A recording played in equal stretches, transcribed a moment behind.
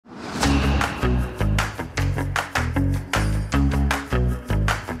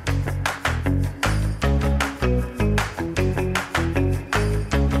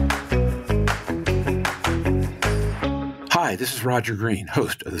this is Roger Green,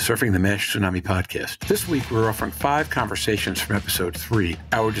 host of the Surfing the MASH Tsunami podcast. This week, we're offering 5 conversations from episode 3,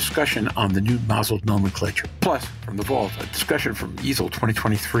 our discussion on the new MASLD nomenclature. Plus, from the vault, a discussion from EASL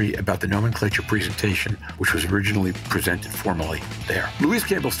 2023 about the nomenclature presentation, which was originally presented formally there. Louise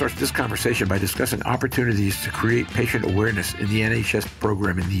Campbell starts this conversation by discussing opportunities to create patient awareness in the NHS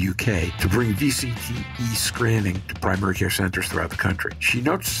program in the UK to bring VCTE screening to primary care centers throughout the country. She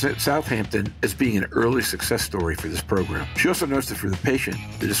notes Southampton as being an early success story for this program. She also notes that for the patient,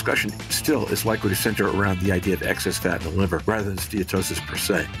 the discussion still is likely to center around the idea of excess fat in the liver rather than steatosis per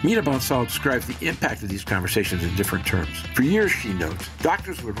se. Meena Bansal describes the impact of these conversations in different terms. For years, she notes,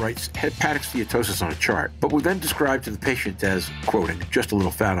 doctors would write hepatic steatosis on a chart, but would then describe to the patient as, quoting, just a little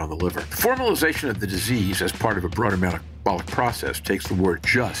fat on the liver. The formalization of the disease as part of a broader metabolic process takes the word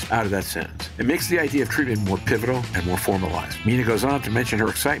just out of that sentence. It makes the idea of treatment more pivotal and more formalized. Meena goes on to mention her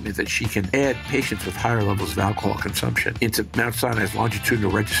excitement that she can add patients with higher levels of alcohol consumption into Mount Sinai's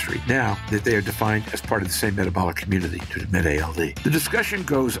longitudinal registry now that they are defined as part of the same metabolic community to the MASLD. The discussion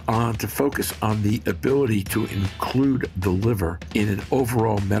goes on to focus on the ability to include the liver in an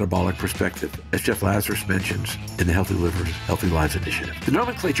overall metabolic perspective, as Jeff Lazarus mentions in the Healthy Livers, Healthy Lives Initiative. The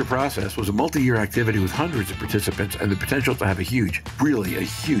nomenclature process was a multi-year activity with hundreds of participants and the potential to have a huge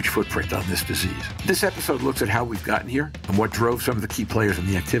footprint on this disease. This episode looks at how we've gotten here and what drove some of the key players in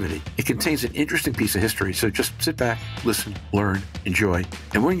the activity. It contains an interesting piece of history, so just sit back, listen, learn, enjoy,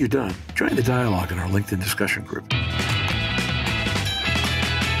 and when you're done, join the dialogue in our LinkedIn discussion group.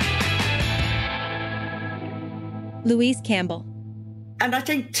 Louise Campbell. And I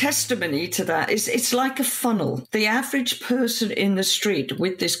think testimony to that is it's like a funnel. The average person in the street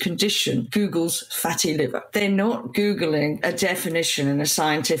with this condition Googles fatty liver. They're not Googling a definition and a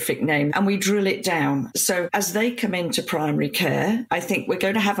scientific name, and we drill it down. So as they come into primary care, I think we're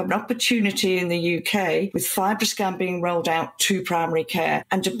going to have an opportunity in the UK with FibroScan being rolled out to primary care.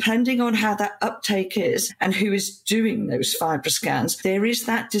 And depending on how that uptake is and who is doing those FibroScans, there is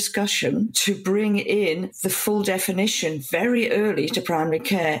that discussion to bring in the full definition very early to primary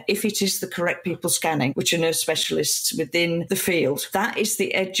care if it is the correct people scanning, which are nurse specialists within the field. That is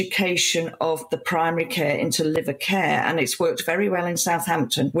the education of the primary care into liver care, and it's worked very well in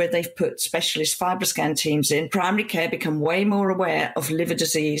Southampton where they've put specialist FibroScan teams in. Primary care become way more aware of liver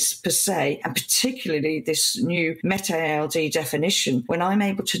disease per se, and particularly this new meta-ALD definition. When I'm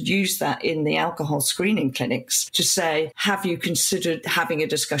able to use that in the alcohol screening clinics to say, have you considered having a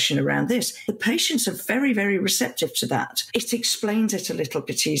discussion around this? The patients are very, very receptive to that. It explains it a little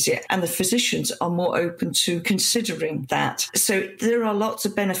bit easier, and the physicians are more open to considering that. So there are lots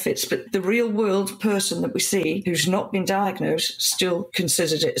of benefits, but the real world person that we see who's not been diagnosed still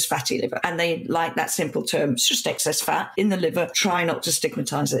considers it as fatty liver, and they like that simple term. It's just excess fat in the liver. Try not to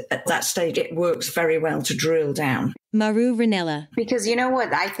stigmatize it. At that stage, it works very well to drill down. Maru Ranella. Because you know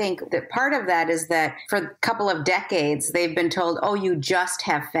what? I think that part of that is that for a couple of decades, they've been told, oh, you just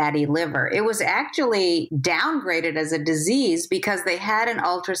have fatty liver. It was actually downgraded as a disease because they had an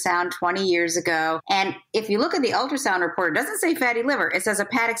ultrasound 20 years ago. And if you look at the ultrasound report, it doesn't say fatty liver. It says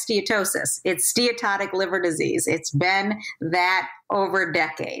hepatic steatosis. It's steatotic liver disease. It's been that over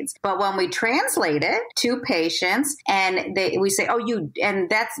decades. But when we translate it to patients and we say, and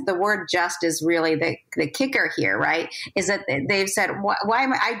that's the word just is really the kicker here, right? Is that they've said, why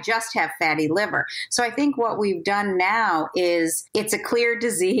am I just have fatty liver? So I think what we've done now is it's a clear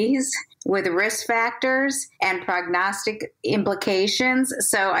disease with risk factors and prognostic implications.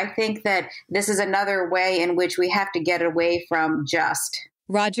 So I think that this is another way in which we have to get away from just.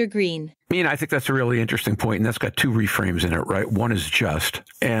 Roger Green. I think that's a really interesting point, and that's got 2 reframes in it, right? One is just,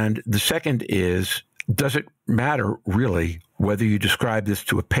 and the second is, does it matter really whether you describe this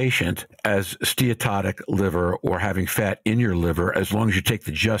to a patient as steatotic liver or having fat in your liver, as long as you take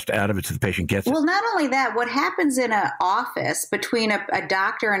the just out of it so the patient gets it? Well, not only that, what happens in an office between a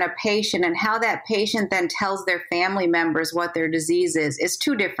doctor and a patient and how that patient then tells their family members what their disease is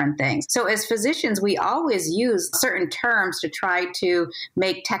 2 different things. So as physicians, we always use certain terms to try to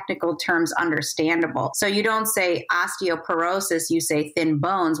make technical terms understandable. So you don't say osteoporosis, you say thin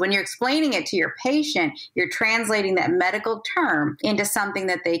bones. When you're explaining it to your patient, you're translating that medical term into something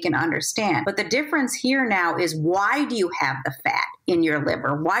that they can understand. But the difference here now is, why do you have the fat in your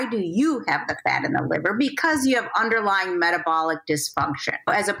liver? Why do you have the fat in the liver? Because you have underlying metabolic dysfunction,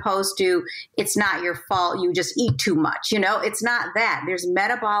 as opposed to it's not your fault, you just eat too much. It's not that. There's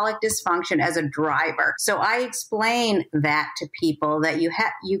metabolic dysfunction as a driver. So I explain that to people that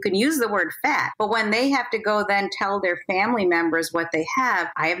you can use the word fat, but when they have to go then tell their family members what they have,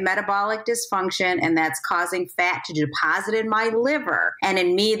 I have metabolic dysfunction and that's causing fat to deposit in my liver. And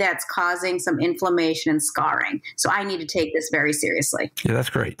in me, that's causing some inflammation and scarring. So I need to take this very seriously. Yeah, that's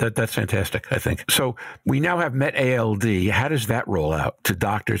great. That's fantastic, I think. So we now have MASLD. How does that roll out to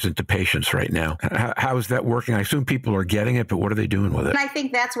doctors and to patients right now? How is that working? I assume people are getting it, but what are they doing with it? And I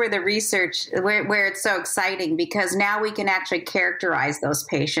think that's where the research, where it's so exciting, because now we can actually characterize those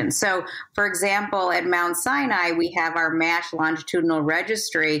patients. So, for example, at Mount Sinai, we have our MASH longitudinal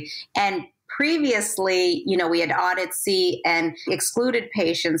registry, and previously, we had audit C and excluded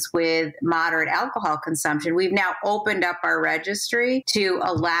patients with moderate alcohol consumption. We've now opened up our registry to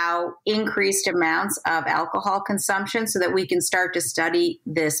allow increased amounts of alcohol consumption so that we can start to study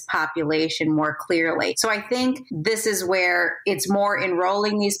this population more clearly. So I think this is where it's more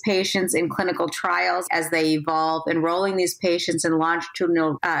enrolling these patients in clinical trials as they evolve, enrolling these patients in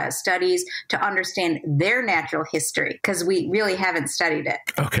longitudinal studies to understand their natural history, because we really haven't studied it.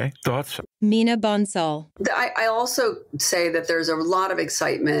 Okay. Thoughts? Meena Bansal. I also say that there's a lot of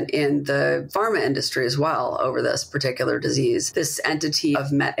excitement in the pharma industry as well over this particular disease, this entity of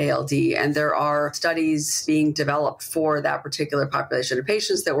MASLD. And there are studies being developed for that particular population of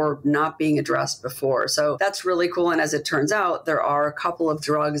patients that were not being addressed before. So that's really cool. And as it turns out, there are a couple of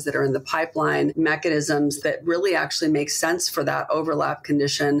drugs that are in the pipeline, mechanisms that really actually make sense for that overlap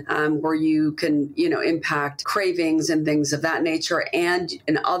condition, where you can, impact cravings and things of that nature, and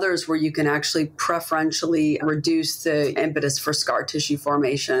in others where you can actually preferentially reduce the impetus for scar tissue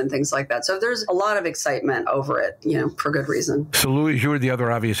formation and things like that. So there's a lot of excitement over it, for good reason. So Louise, you were the other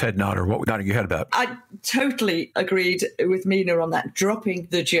obvious head nodder. What nodding your head about? I totally agreed with Meena on that, dropping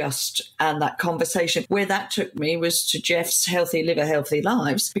the just, and that conversation. Where that took me was to Jeff's Healthy Liver, Healthy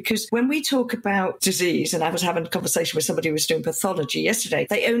Lives, because when we talk about disease, and I was having a conversation with somebody who was doing pathology yesterday,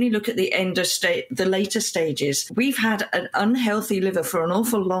 they only look at the the later stages. We've had an unhealthy liver for an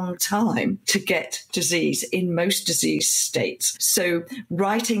awful long time to get disease in most disease states. So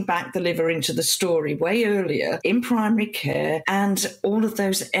writing back the liver into the story way earlier in primary care and all of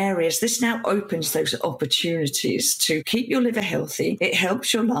those areas, this now opens those opportunities to keep your liver healthy. It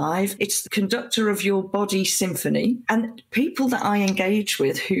helps your life. It's the conductor of your body symphony. And people that I engage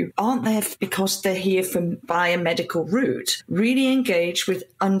with who aren't there because they're here from by a medical route really engage with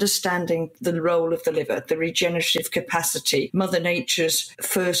understanding the role of the liver, the regenerative capacity, Mother Nature's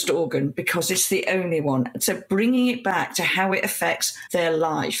first organ, because it's the only one. So bringing it back to how it affects their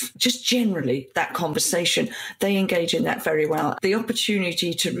life, just generally that conversation, they engage in that very well. The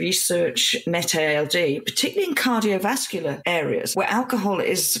opportunity to research MASLD, particularly in cardiovascular areas where alcohol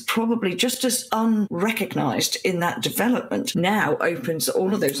is probably just as unrecognized in that development, now opens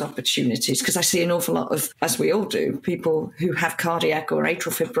all of those opportunities, because I see an awful lot of, as we all do, people who have cardiac or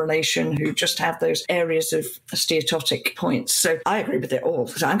atrial fibrillation who just have those areas of steatotic points. So I agree with it all.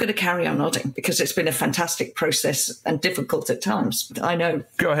 So I'm going to carry on nodding because it's been a fantastic process and difficult at times. I know.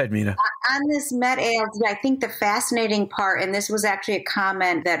 Go ahead, Meena. On this MASLD, I think the fascinating part, and this was actually a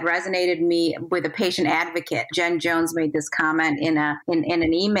comment that resonated me with a patient advocate. Jen Jones made this comment in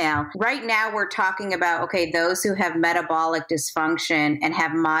an email. Right now, we're talking about, those who have metabolic dysfunction and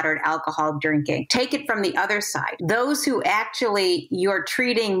have moderate alcohol drinking. Take it from the other side. Those who actually you're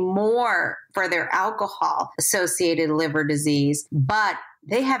treating more for their alcohol-associated liver disease, but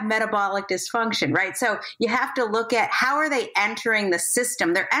they have metabolic dysfunction, right? So you have to look at how are they entering the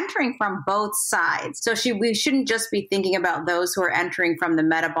system? They're entering from both sides. So we shouldn't just be thinking about those who are entering from the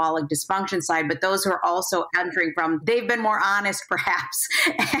metabolic dysfunction side, but those who are also entering from, they've been more honest perhaps.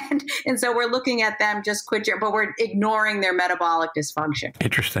 And so we're looking at them just but we're ignoring their metabolic dysfunction.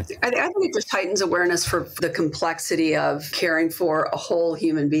 Interesting. I think it just heightens awareness for the complexity of caring for a whole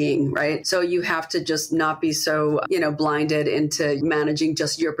human being, right? So you have to just not be so, blinded into managing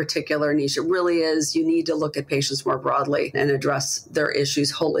just your particular niche. It really is, you need to look at patients more broadly and address their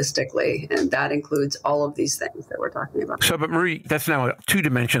issues holistically. And that includes all of these things that we're talking about. So, but Marie, that's now two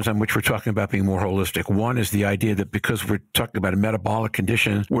dimensions on which we're talking about being more holistic. One is the idea that because we're talking about a metabolic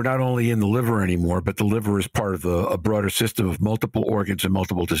condition, we're not only in the liver anymore, but the liver is part of a broader system of multiple organs and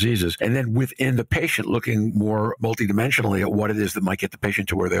multiple diseases. And then within the patient, looking more multidimensionally at what it is that might get the patient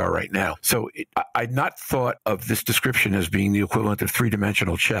to where they are right now. So I'd not thought of this description as being the equivalent of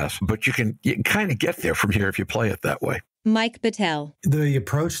three-dimensional chess, but you can kind of get there from here if you play it that way. Mike Patel. The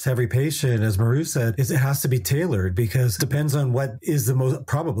approach to every patient, as Maru said, is it has to be tailored because it depends on what's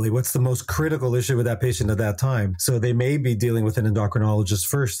the most critical issue with that patient at that time. So they may be dealing with an endocrinologist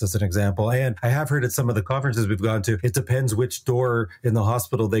first, as an example. And I have heard at some of the conferences we've gone to, it depends which door in the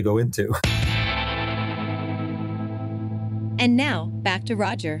hospital they go into. And now back to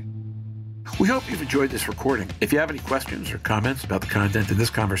Roger. We hope you've enjoyed this recording. If you have any questions or comments about the content in this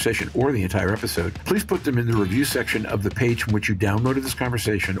conversation or the entire episode, please put them in the review section of the page from which you downloaded this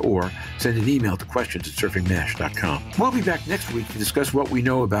conversation or send an email to questions@surfingmash.com. We'll be back next week to discuss what we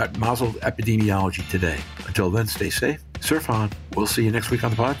know about MASLD epidemiology today. Until then, stay safe, surf on. We'll see you next week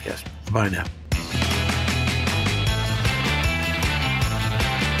on the podcast. Bye now.